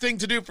 Perfect thing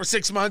to do for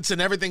 6 months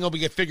and everything will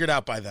get figured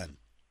out by then.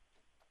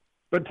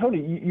 But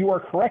Tony, you are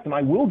correct, and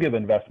I will give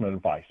investment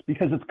advice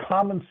because it's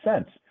common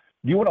sense.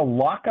 Do you want to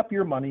lock up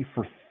your money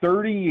for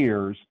 30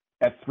 years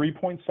at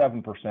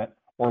 3.7%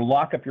 or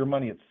lock up your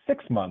money at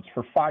 6 months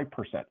for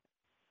 5%?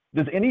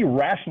 Does any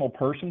rational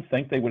person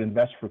think they would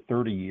invest for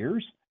 30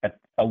 years at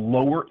a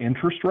lower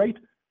interest rate?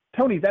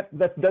 Tony, that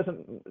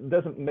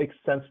doesn't make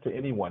sense to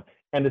anyone.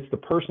 And it's the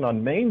person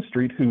on Main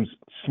Street who's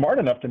smart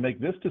enough to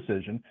make this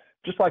decision,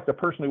 just like the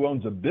person who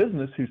owns a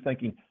business who's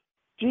thinking,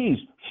 geez,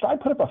 should I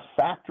put up a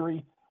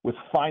factory with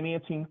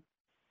financing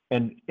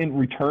and in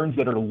returns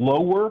that are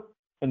lower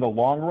in the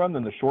long run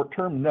than the short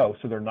term? No.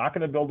 So they're not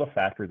going to build a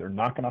factory. They're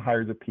not going to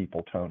hire the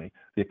people, Tony.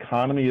 The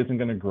economy isn't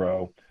going to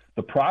grow.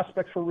 The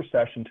prospects for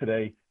recession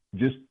today,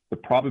 the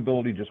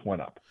probability just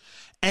went up.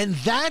 And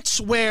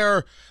that's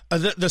where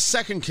the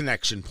second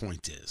connection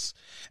point is,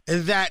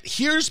 that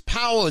here's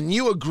Powell and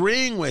you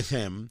agreeing with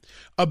him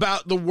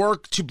about the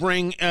work to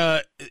bring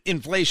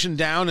inflation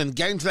down and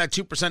getting to that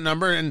 2%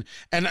 number. And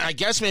I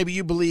guess maybe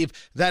you believe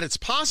that it's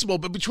possible,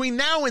 but between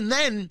now and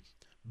then,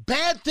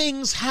 bad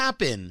things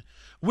happen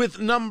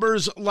with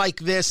numbers like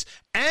this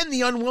and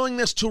the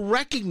unwillingness to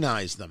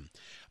recognize them.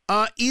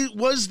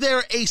 Was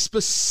there a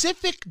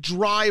specific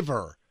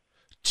driver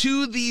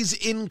to these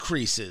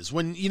increases?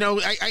 When,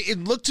 it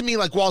looked to me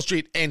like Wall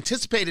Street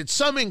anticipated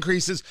some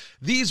increases,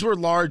 these were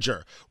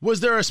larger. Was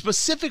there a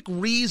specific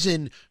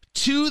reason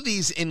to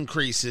these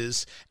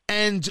increases,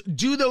 and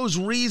do those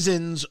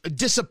reasons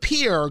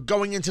disappear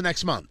going into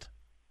next month?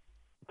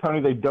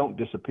 Tony, they don't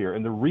disappear.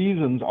 And the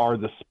reasons are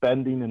the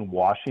spending in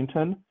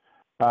Washington.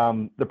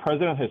 The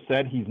president has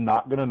said he's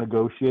not going to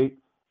negotiate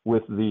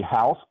with the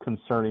House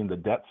concerning the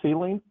debt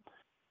ceiling.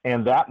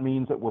 And that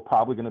means that we're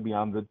probably going to be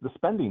on the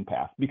spending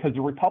path because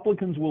the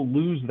Republicans will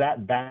lose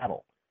that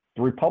battle.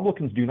 The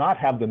Republicans do not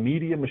have the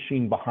media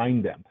machine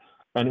behind them.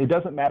 And it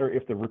doesn't matter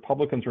if the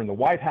Republicans are in the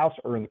White House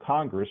or in the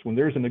Congress. When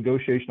there's a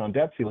negotiation on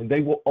debt ceiling, they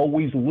will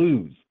always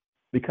lose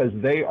because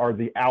they are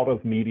the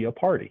out-of-media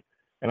party.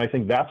 And I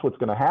think that's what's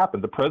going to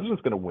happen. The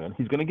president's going to win.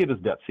 He's going to get his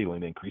debt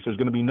ceiling increase. There's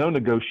going to be no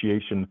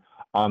negotiation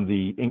on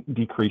the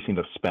decreasing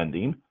of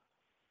spending.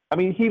 I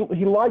mean, he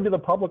lied to the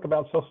public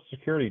about Social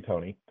Security,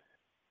 Tony.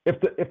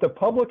 If the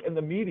public and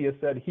the media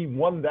said he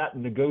won that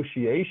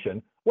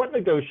negotiation, what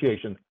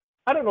negotiation?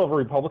 I don't know of a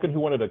Republican who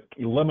wanted to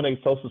eliminate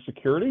Social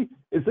Security.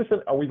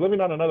 Are we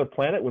living on another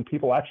planet when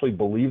people actually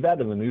believe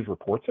that and the news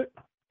reports it?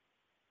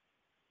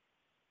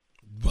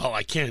 Well,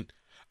 I can't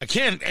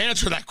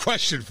answer that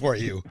question for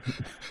you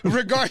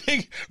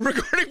regarding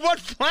what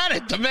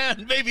planet the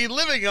man may be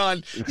living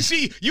on.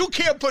 See, you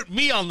can't put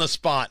me on the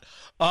spot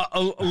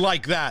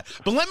like that.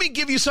 But let me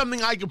give you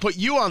something I can put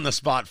you on the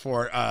spot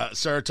for,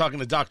 sir, talking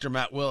to Dr.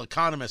 Matt Will,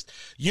 economist,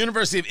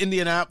 University of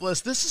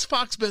Indianapolis. This is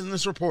Fox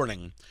Business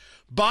reporting.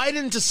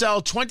 Biden to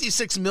sell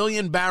 26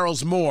 million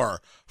barrels more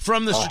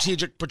from the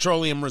Strategic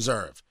Petroleum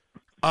Reserve.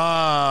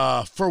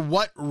 For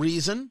what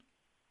reason?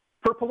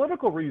 For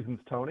political reasons,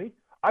 Tony.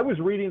 I was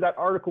reading that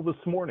article this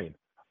morning.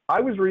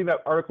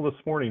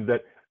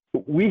 That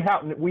we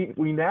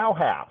now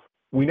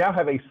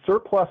have a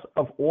surplus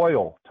of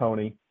oil,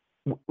 Tony,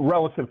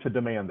 relative to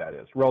demand, that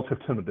is, relative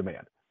to the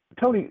demand.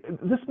 Tony,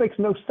 this makes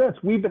no sense.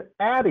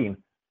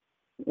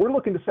 We're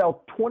looking to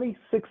sell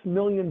 26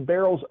 million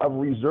barrels of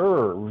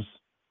reserves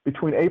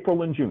between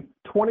April and June.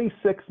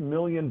 26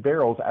 million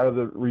barrels out of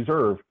the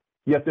reserve,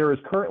 yet there is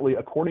currently,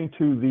 according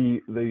to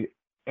the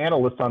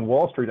analysts on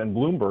Wall Street and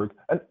Bloomberg,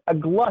 a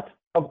glut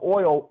of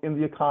oil in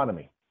the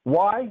economy.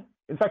 Why?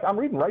 In fact, I'm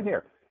reading right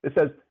here. It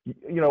says,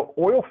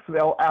 oil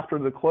fell after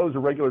the close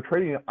of regular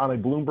trading on a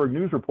Bloomberg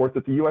News report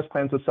that the U.S.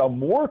 plans to sell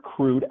more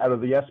crude out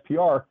of the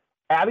SPR,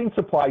 adding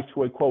supplies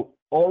to a, quote,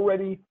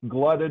 already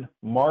glutted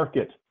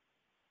market.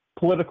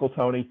 Political,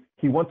 Tony.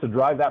 He wants to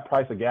drive that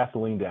price of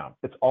gasoline down.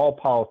 It's all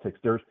politics.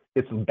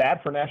 It's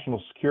bad for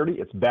national security.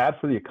 It's bad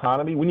for the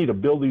economy. We need to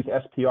build these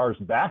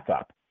SPRs back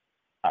up.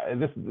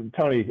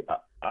 Tony,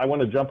 I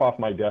want to jump off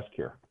my desk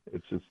here.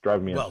 It's just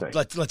driving me insane.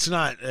 Well, let's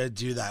not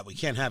do that. We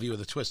can't have you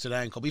with a twisted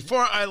ankle.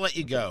 Before I let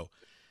you go,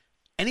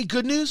 any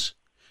good news?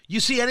 You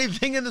see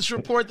anything in this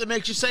report that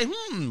makes you say,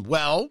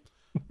 well,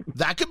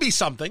 that could be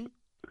something?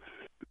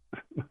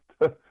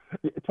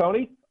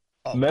 Tony,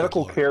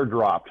 medical care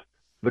dropped.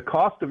 the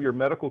cost of your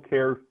medical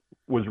care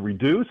was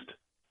reduced.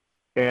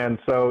 And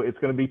so it's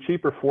going to be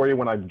cheaper for you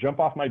when I jump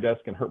off my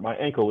desk and hurt my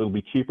ankle. It'll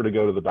be cheaper to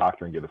go to the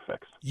doctor and get it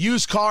fixed.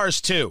 Used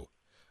cars, too.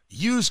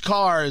 Used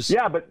cars.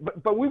 Yeah,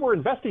 but we were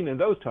investing in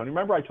those, Tony.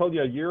 Remember I told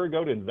you a year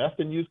ago to invest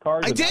in used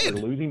cars? I did.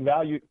 They're losing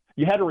value.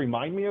 You had to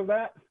remind me of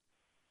that?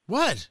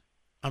 What?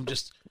 I'm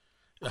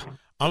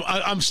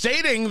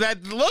stating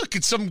that, look,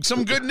 it's some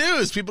good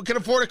news. People can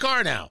afford a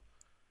car now.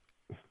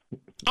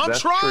 I'm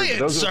trying,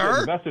 those sir. Those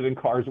who invested in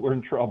cars were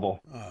in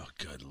trouble. Oh,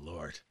 good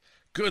Lord.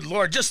 Good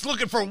Lord. Just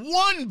looking for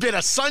one bit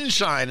of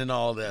sunshine in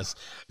all this.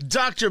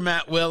 Dr.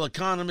 Matt Will,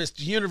 economist,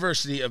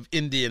 University of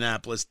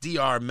Indianapolis,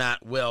 Dr.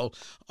 Matt Will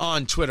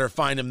on Twitter.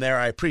 Find him there.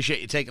 I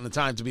appreciate you taking the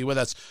time to be with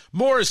us.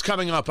 More is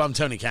coming up. I'm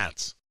Tony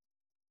Katz.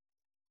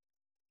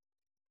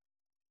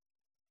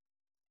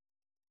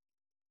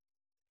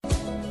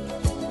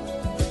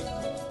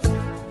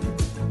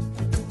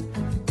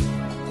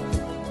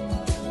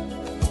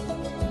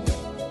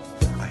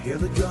 I hear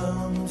the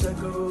drums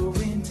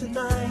echoing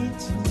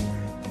tonight.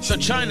 So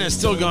China is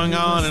still going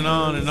on and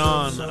on and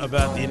on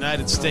about the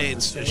United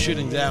States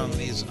shooting down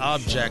these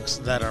objects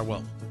that are,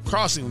 well,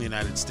 crossing the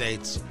United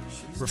States,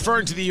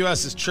 referring to the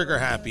U.S. as trigger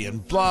happy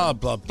and blah,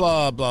 blah,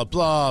 blah, blah,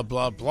 blah,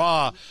 blah,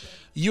 blah.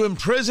 You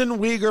imprison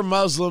Uyghur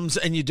Muslims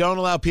and you don't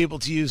allow people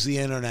to use the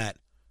internet.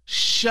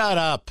 Shut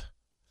up.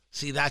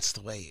 See, that's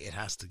the way it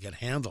has to get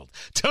handled.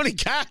 Tony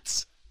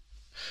Katz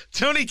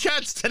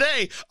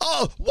today.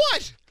 Oh,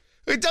 what?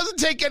 It doesn't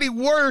take any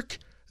work.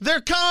 They're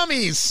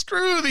commies.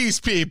 Screw these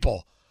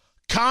people.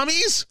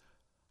 Commies?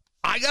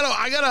 I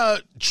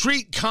gotta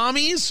treat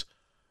commies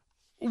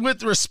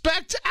with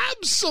respect?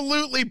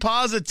 Absolutely,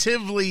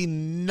 positively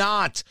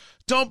not.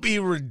 Don't be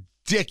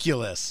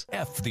ridiculous.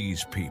 F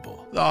these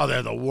people. Oh,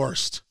 they're the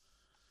worst.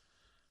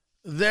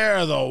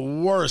 They're the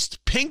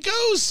worst.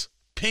 Pinkos?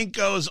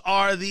 Pinkos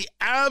are the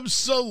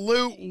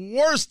absolute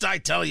worst, I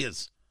tell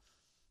yous.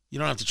 You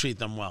don't have to treat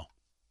them well.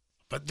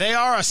 But they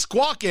are a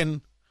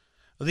squawking.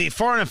 The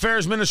Foreign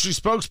Affairs Ministry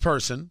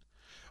spokesperson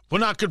will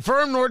not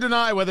confirm nor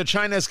deny whether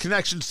China has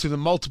connections to the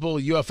multiple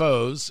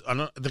UFOs,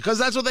 because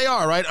that's what they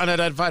are, right?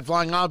 Unidentified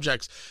flying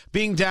objects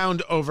being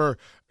downed over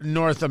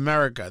North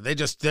America. They're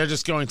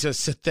just going to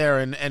sit there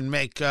and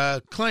make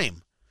a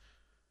claim.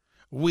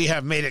 We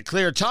have made it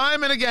clear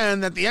time and again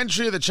that the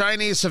entry of the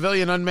Chinese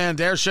civilian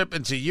unmanned airship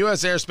into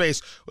U.S.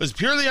 airspace was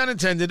purely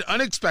unintended,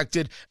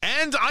 unexpected,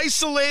 and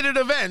isolated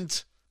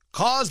event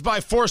caused by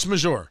force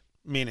majeure,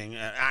 meaning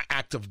an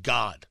act of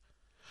God.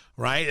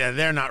 Right?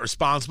 They're not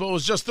responsible. It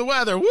was just the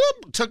weather.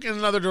 Whoop! Took in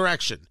another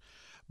direction.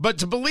 But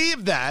to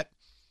believe that,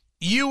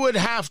 you would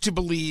have to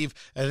believe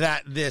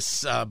that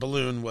this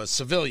balloon was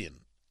civilian.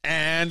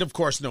 And, of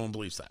course, no one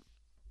believes that.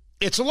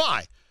 It's a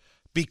lie.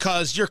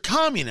 Because you're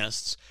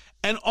communists,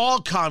 and all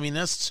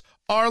communists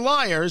are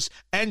liars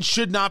and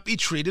should not be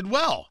treated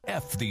well.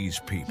 F these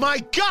people. My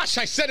gosh,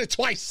 I said it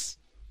twice.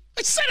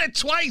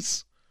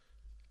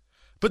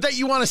 But that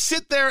you want to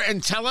sit there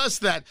and tell us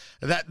that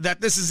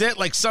this is it,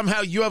 like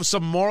somehow you have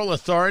some moral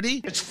authority?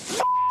 It's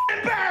f***ing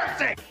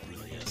embarrassing! It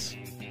really is.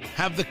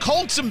 Have the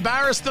Colts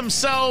embarrassed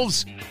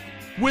themselves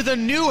with a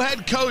new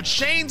head coach,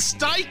 Shane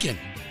Steichen?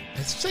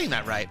 I'm saying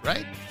that right?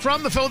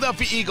 From the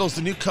Philadelphia Eagles,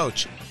 the new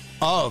coach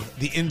of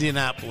the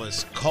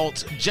Indianapolis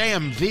Colts,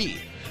 JMV.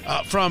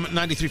 From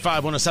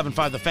 93.5,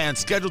 107.5, The Fan,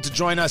 scheduled to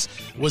join us,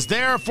 was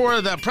there for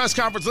the press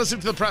conference,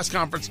 listening to the press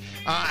conference,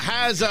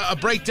 has a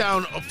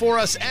breakdown for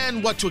us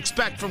and what to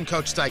expect from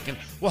Coach Steichen.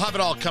 We'll have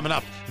it all coming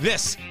up.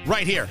 This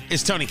right here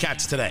is Tony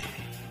Katz Today.